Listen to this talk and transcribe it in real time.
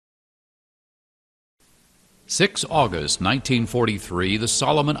6 August 1943, the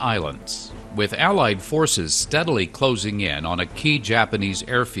Solomon Islands. With Allied forces steadily closing in on a key Japanese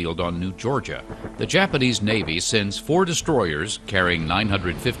airfield on New Georgia, the Japanese Navy sends 4 destroyers carrying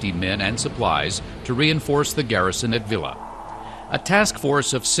 950 men and supplies to reinforce the garrison at Villa. A task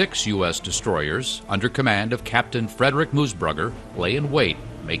force of 6 U.S. destroyers, under command of Captain Frederick Moosbrugger, lay in wait,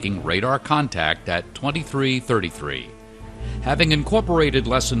 making radar contact at 2333. Having incorporated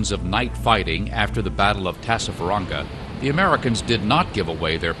lessons of night fighting after the Battle of Tassafaronga, the Americans did not give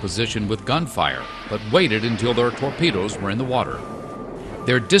away their position with gunfire, but waited until their torpedoes were in the water.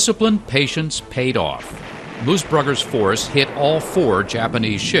 Their disciplined patience paid off. Moosbrugger's force hit all 4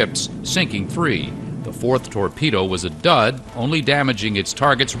 Japanese ships, sinking 3. The 4th torpedo was a dud, only damaging its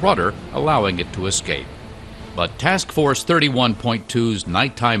target's rudder, allowing it to escape. But Task Force 31.2's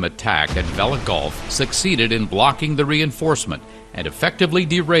nighttime attack at Vella Gulf succeeded in blocking the reinforcement and effectively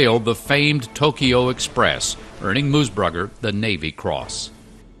derailed the famed Tokyo Express, earning Moosbrugger the Navy Cross.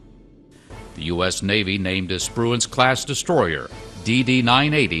 The U.S. Navy named a Spruance-class destroyer,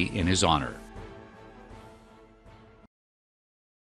 DD-980, in his honor.